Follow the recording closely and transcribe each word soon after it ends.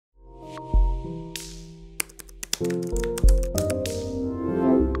Sup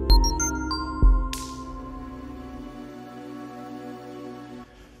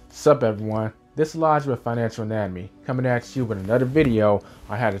everyone, this is Elijah with Financial Anatomy, coming at you with another video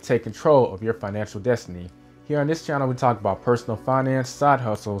on how to take control of your financial destiny. Here on this channel we talk about personal finance, side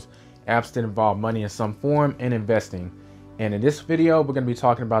hustles, apps that involve money in some form, and investing. And in this video we're going to be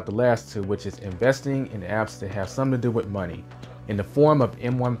talking about the last two, which is investing in apps that have something to do with money, in the form of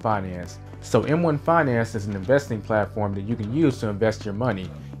M1 Finance. So M1 Finance is an investing platform that you can use to invest your money.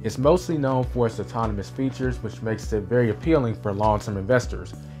 It's mostly known for its autonomous features, which makes it very appealing for long-term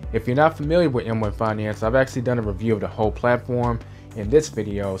investors. If you're not familiar with M1 Finance, I've actually done a review of the whole platform in this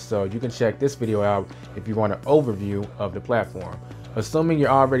video, so you can check this video out if you want an overview of the platform. Assuming you're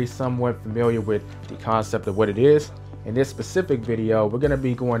already somewhat familiar with the concept of what it is, in this specific video, we're going to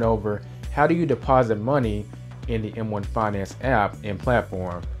be going over how do you deposit money in the M1 Finance app and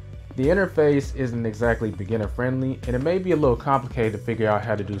platform. The interface isn't exactly beginner friendly, and it may be a little complicated to figure out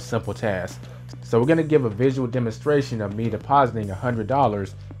how to do simple tasks. So we're going to give a visual demonstration of me depositing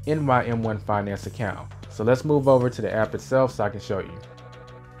 $100 in my M1 Finance account. So let's move over to the app itself so I can show you.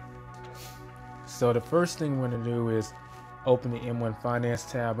 So the first thing we're going to do is open the M1 Finance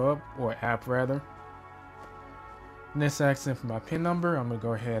tab up, or app rather. And it's asking for my PIN number. I'm going to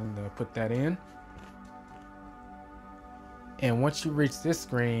go ahead and put that in. And once you reach this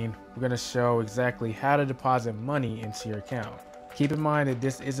screen, we're going to show exactly how to deposit money into your account. Keep in mind that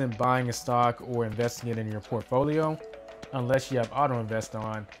this isn't buying a stock or investing it in your portfolio unless you have auto invest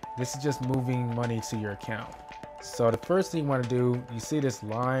on. This is just moving money to your account. So the first thing you want to do, you see this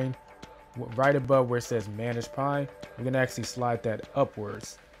line right above where it says Manage Pi. We're going to actually slide that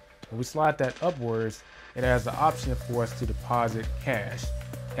upwards. When we slide that upwards, it has the option for us to deposit cash.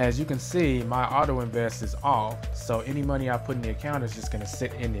 As you can see, my auto invest is off, so any money I put in the account is just going to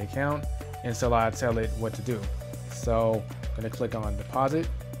sit in the account until I tell it what to do. So I'm going to click on deposit,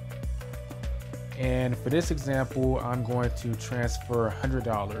 and for this example I'm going to transfer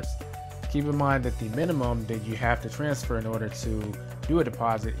 $100. Keep in mind that the minimum that you have to transfer in order to do a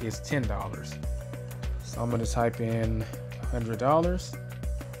deposit is $10. So I'm going to type in $100,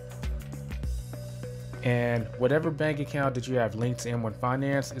 and whatever bank account that you have linked to M1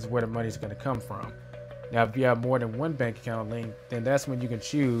 Finance is where the money is going to come from. Now if you have more than one bank account linked, then that's when you can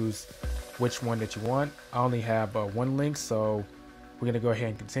choose which one that you want. I only have one link, so we're going to go ahead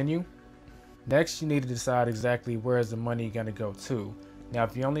and continue. Next, you need to decide exactly where is the money going to go to. Now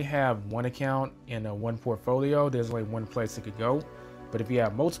if you only have one account in one portfolio, there's only one place it could go. But if you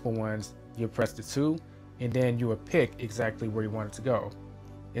have multiple ones, you press the 2 and then you will pick exactly where you want it to go.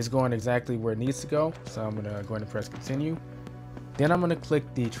 It's going exactly where it needs to go, so I'm going to go ahead and press continue. Then I'm going to click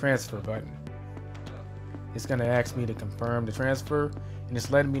the transfer button. It's going to ask me to confirm the transfer, and it's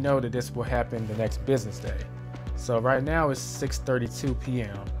letting me know that this will happen the next business day. So right now it's 6:32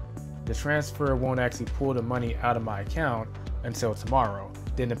 p.m. The transfer won't actually pull the money out of my account until tomorrow.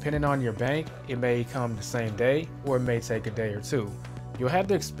 Then depending on your bank, it may come the same day or it may take a day or two. You'll have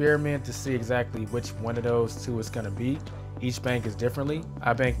to experiment to see exactly which one of those two it's going to be. Each bank is differently.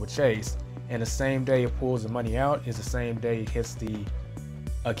 I bank with Chase, and the same day it pulls the money out is the same day it hits the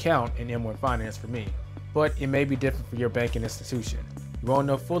account in M1 Finance for me. But it may be different for your banking institution. You won't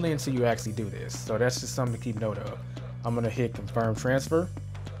know fully until you actually do this, so that's just something to keep note of. I'm going to hit confirm transfer.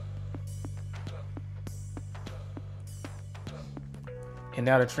 And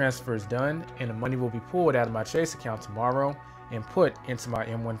now the transfer is done, and the money will be pulled out of my Chase account tomorrow and put into my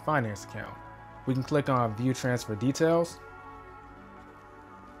M1 Finance account. We can click on view transfer details,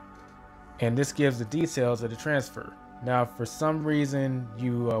 and this gives the details of the transfer. Now if for some reason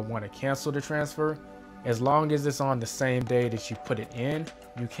you want to cancel the transfer, as long as it's on the same day that you put it in,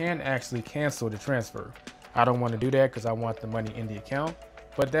 you can actually cancel the transfer. I don't want to do that because I want the money in the account,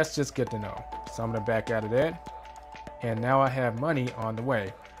 but that's just good to know. So I'm going to back out of that, and now I have money on the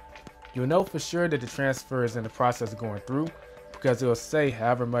way. You'll know for sure that the transfer is in the process of going through, because it'll say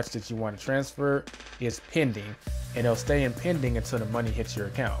however much that you want to transfer is pending, and it'll stay in pending until the money hits your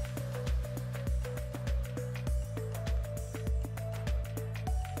account.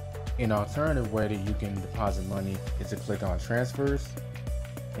 An alternative way that you can deposit money is to click on transfers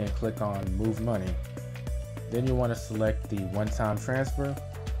and click on move money. Then you want to select the one-time transfer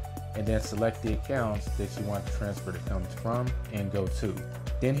and then select the accounts that you want the transfer to come from and go to.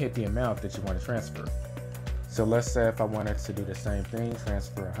 Then hit the amount that you want to transfer. So let's say if I wanted to do the same thing,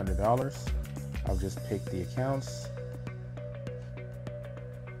 transfer $100, I'll just pick the accounts.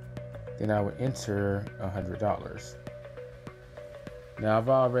 Then I would enter $100. Now I've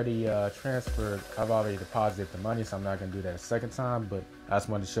already deposited the money, so I'm not going to do that a second time, but I just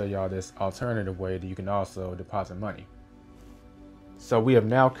wanted to show y'all this alternative way that you can also deposit money. So we have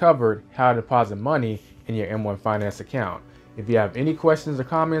now covered how to deposit money in your M1 Finance account. If you have any questions or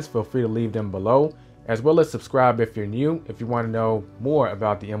comments, feel free to leave them below, as well as subscribe if you're new, if you want to know more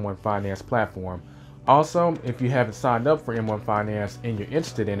about the M1 Finance platform. Also, if you haven't signed up for M1 Finance and you're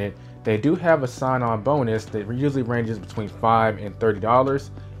interested in it, they do have a sign-on bonus that usually ranges between $5 and $30.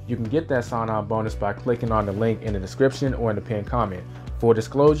 You can get that sign-on bonus by clicking on the link in the description or in the pinned comment. Full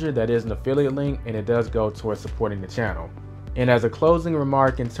disclosure, that is an affiliate link and it does go towards supporting the channel. And as a closing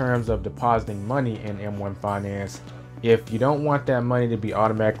remark in terms of depositing money in M1 Finance, if you don't want that money to be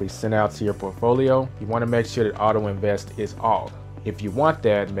automatically sent out to your portfolio, you want to make sure that Auto Invest is off. If you want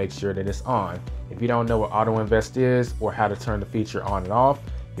that, make sure that it's on. If you don't know what Auto Invest is or how to turn the feature on and off,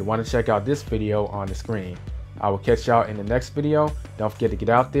 you want to check out this video on the screen. I will catch y'all in the next video. Don't forget to get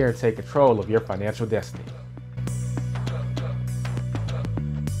out there and take control of your financial destiny.